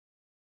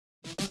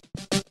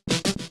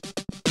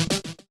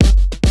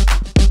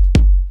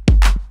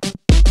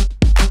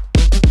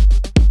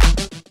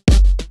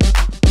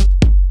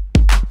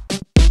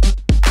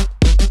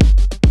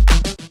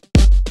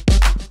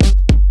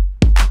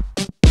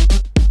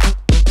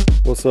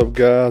What's up,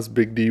 guys?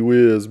 Big D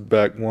Wiz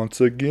back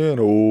once again.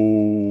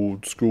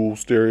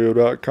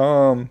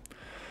 Oldschoolstereo.com.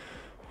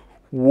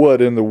 What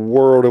in the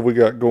world have we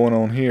got going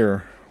on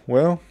here?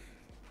 Well,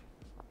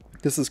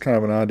 this is kind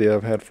of an idea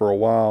I've had for a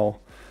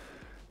while,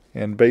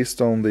 and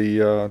based on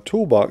the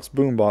Toolbox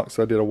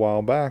Boombox I did a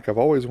while back, I've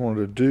always wanted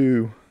to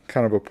do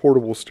kind of a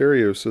portable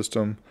stereo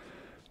system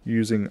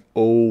using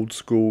old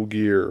school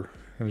gear.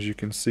 As you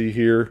can see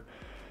here,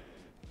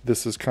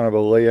 this is kind of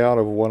a layout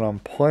of what I'm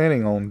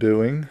planning on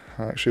doing.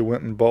 I actually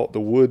went and bought the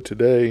wood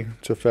today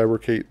to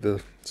fabricate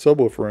the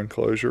subwoofer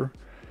enclosure.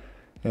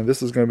 And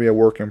this is going to be a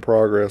work in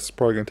progress. It's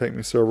probably going to take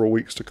me several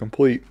weeks to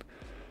complete.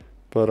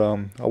 But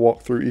I'll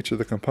walk through each of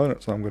the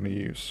components I'm going to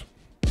use.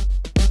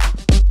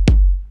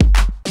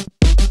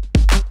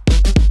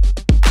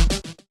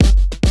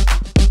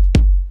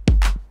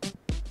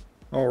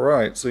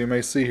 Alright, so you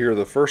may see here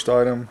the first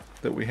item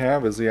that we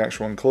have is the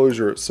actual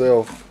enclosure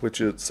itself, which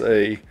is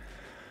a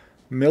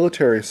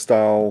military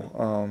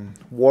style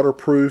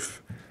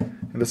waterproof,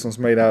 and this one's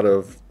made out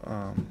of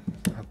I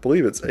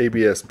believe it's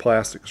ABS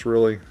plastics,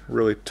 really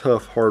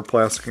tough hard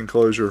plastic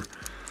enclosure.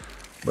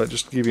 But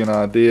just to give you an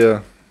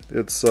idea,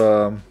 its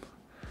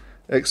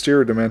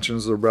exterior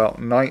dimensions are about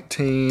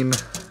 19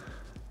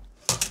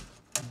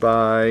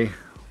 by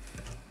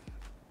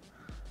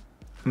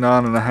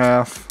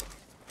 9.5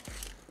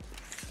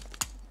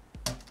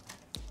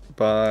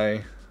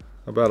 by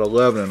about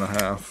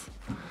 11.5.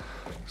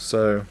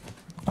 So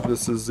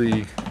this is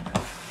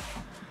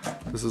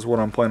what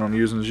I'm planning on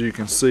using. As you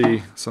can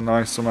see, it's a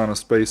nice amount of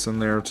space in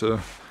there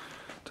to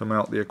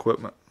mount the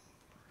equipment.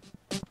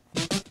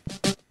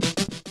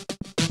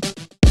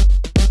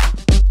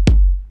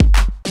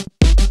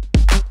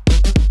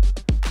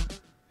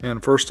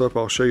 And first up,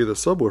 I'll show you the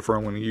subwoofer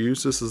I'm going to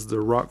use. This is the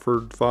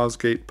Rockford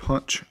Fosgate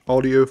Punch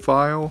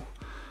Audiophile,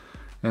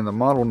 and the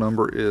model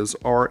number is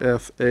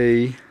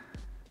RFA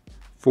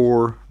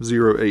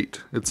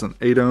 408. It's an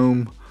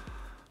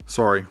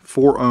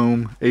 4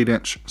 ohm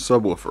 8-inch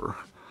subwoofer.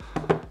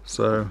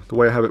 So the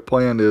way I have it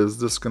planned is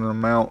this is going to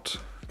mount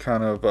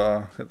kind of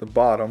at the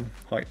bottom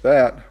like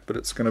that, but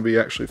it's going to be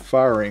actually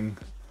firing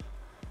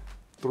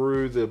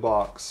through the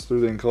box,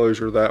 through the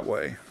enclosure that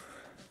way.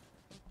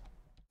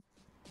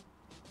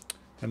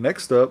 And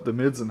next up, the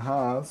mids and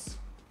highs.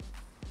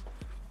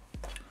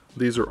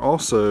 These are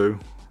also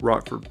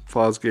Rockford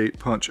Fosgate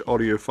Punch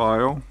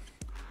Audiophile,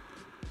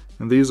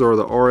 and these are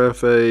the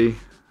RFA.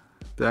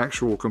 The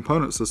actual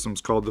component system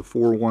is called the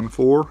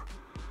 414,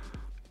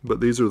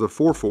 but these are the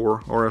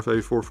 44,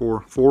 RFA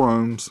 44, 4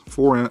 ohms,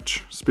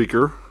 4-inch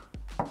speaker,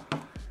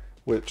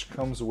 which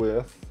comes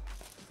with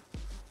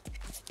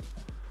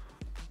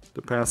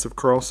the passive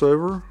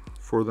crossover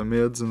for the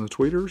mids and the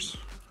tweeters,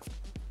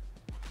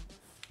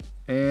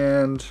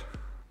 and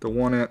the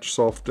 1-inch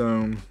soft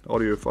dome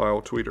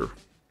audiophile tweeter.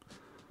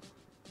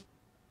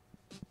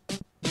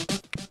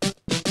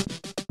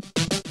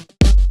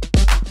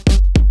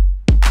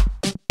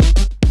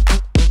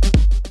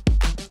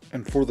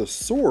 And for the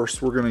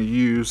source, we're going to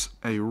use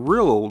a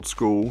real old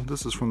school,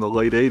 this is from the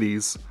late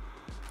 80s,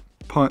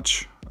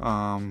 Punch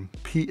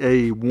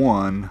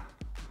PA1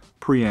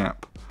 preamp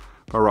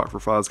by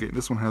Rockford Fosgate.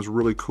 This one has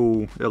really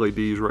cool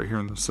LEDs right here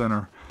in the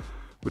center,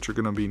 which are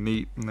going to be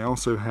neat. And they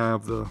also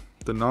have the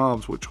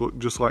knobs, which look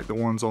just like the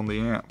ones on the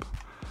amp.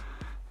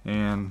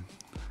 And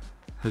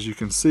as you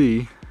can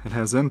see, it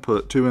has two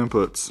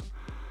inputs.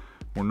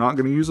 We're not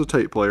going to use a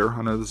tape player.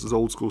 I know this is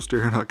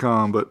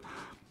oldschoolstereo.com, but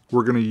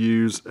we're going to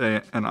use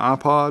an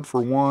iPod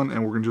for one,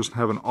 and we're going to just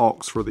have an aux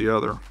for the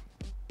other.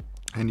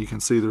 And you can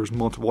see there's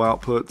multiple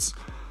outputs,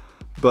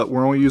 but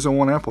we're only using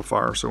one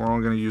amplifier, so we're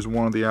only going to use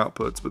one of the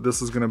outputs. But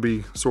this is going to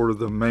be sort of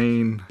the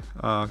main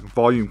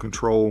volume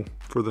control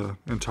for the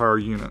entire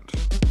unit.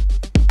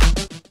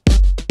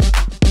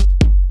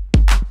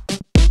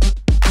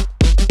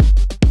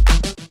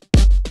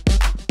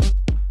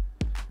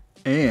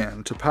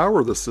 And to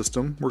power the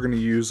system, we're going to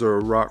use a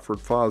Rockford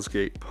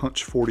Fosgate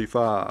Punch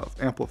 45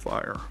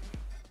 amplifier.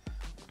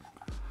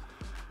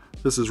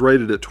 This is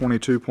rated at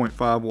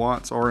 22.5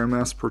 watts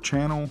RMS per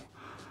channel,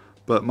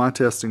 but my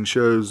testing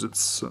shows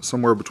it's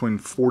somewhere between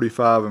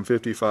 45 and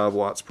 55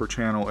 watts per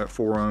channel at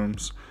 4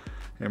 ohms.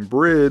 And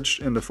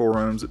bridged into 4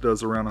 ohms, it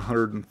does around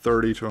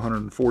 130 to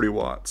 140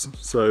 watts.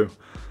 So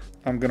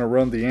I'm going to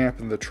run the amp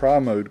in the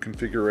tri-mode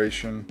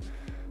configuration.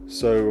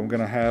 So I'm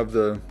going to have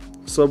the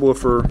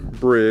subwoofer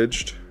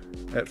bridged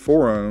at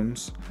 4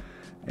 ohms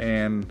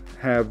and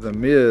have the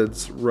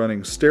mids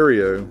running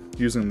stereo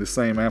using the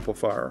same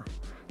amplifier,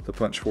 the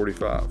Punch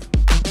 45.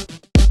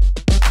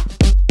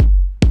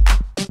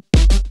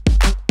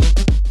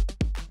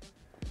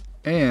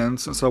 And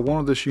since I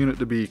wanted this unit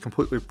to be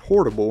completely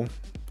portable,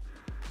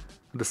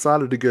 I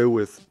decided to go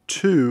with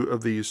 2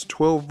 of these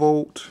 12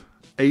 volt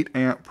 8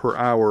 amp per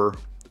hour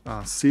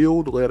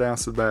sealed lead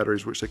acid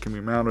batteries, which they can be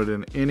mounted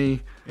in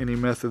any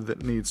method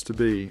that needs to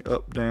be,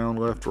 up, down,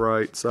 left,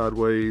 right,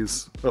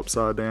 sideways,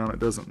 upside down, it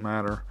doesn't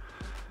matter.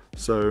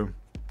 So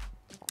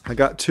I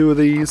got 2 of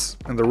these,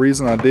 and the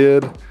reason I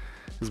did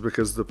is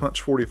because the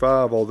Punch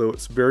 45, although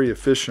it's very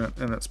efficient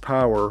in its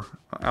power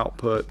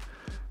output,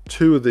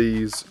 2 of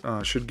these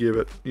should give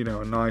it, you know,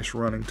 a nice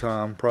running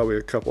time, probably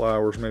a couple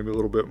hours, maybe a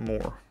little bit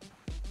more.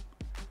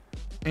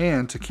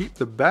 And to keep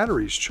the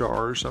batteries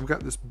charged, I've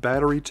got this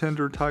battery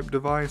tender type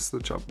device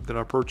that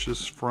I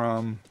purchased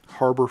from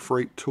Harbor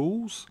Freight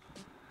Tools.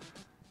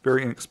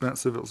 Very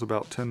inexpensive, it was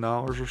about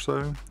 $10 or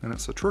so, and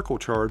it's a trickle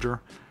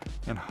charger.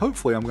 And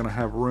hopefully I'm going to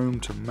have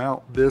room to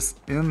mount this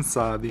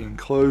inside the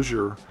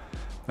enclosure.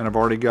 And I've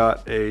already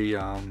got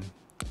a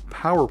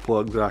power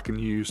plug that I can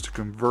use to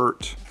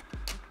convert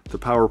the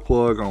power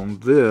plug on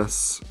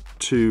this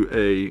to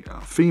a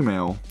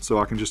female, so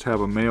I can just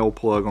have a male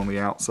plug on the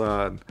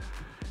outside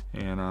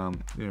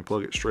and you know,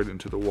 plug it straight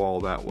into the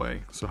wall that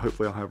way. So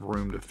hopefully I'll have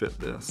room to fit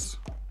this.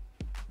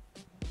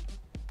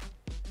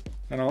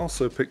 And I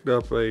also picked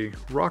up a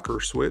rocker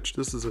switch.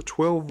 This is a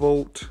 12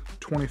 volt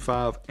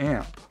 25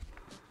 amp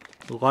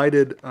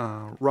lighted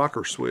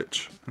rocker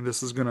switch, and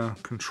this is going to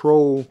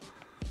control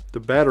the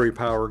battery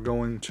power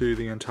going to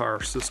the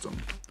entire system.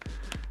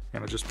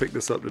 And I just picked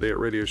this up today at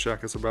Radio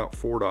Shack. It's about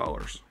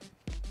 $4.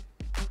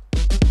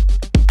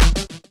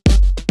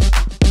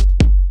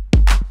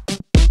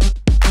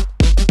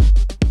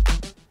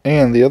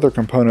 And the other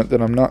component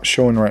that I'm not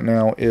showing right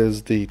now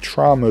is the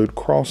tri-mode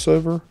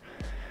crossover.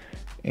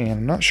 And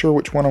I'm not sure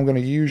which one I'm going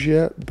to use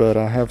yet, but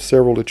I have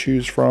several to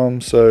choose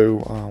from. So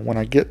when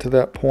I get to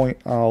that point,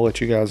 I'll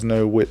let you guys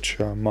know which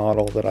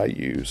model that I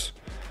use.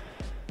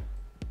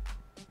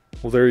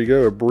 Well, there you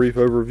go, a brief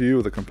overview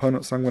of the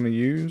components I'm going to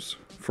use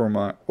for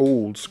my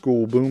old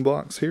school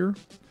boombox here.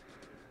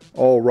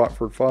 All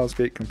Rockford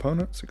Fosgate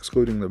components,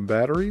 excluding the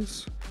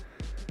batteries.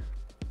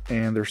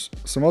 And there's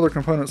some other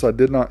components I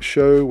did not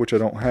show, which I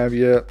don't have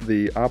yet.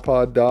 The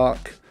iPod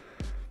dock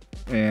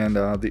and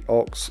the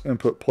aux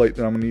input plate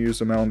that I'm going to use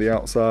to mount on the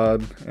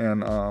outside,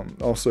 and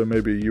also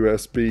maybe a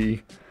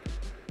USB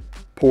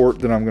port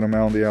that I'm going to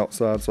mount on the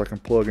outside so I can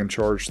plug and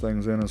charge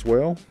things in as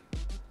well.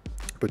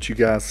 But you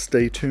guys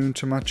stay tuned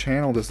to my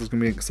channel. This is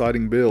going to be an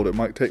exciting build. It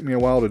might take me a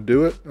while to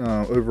do it,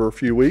 over a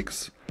few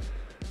weeks,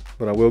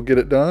 but I will get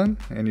it done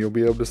and you'll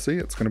be able to see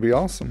it. It's going to be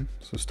awesome.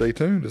 So stay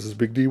tuned. This is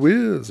Big D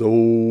Wiz,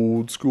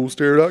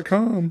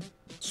 oldschoolstereo.com.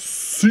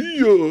 See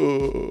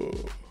ya!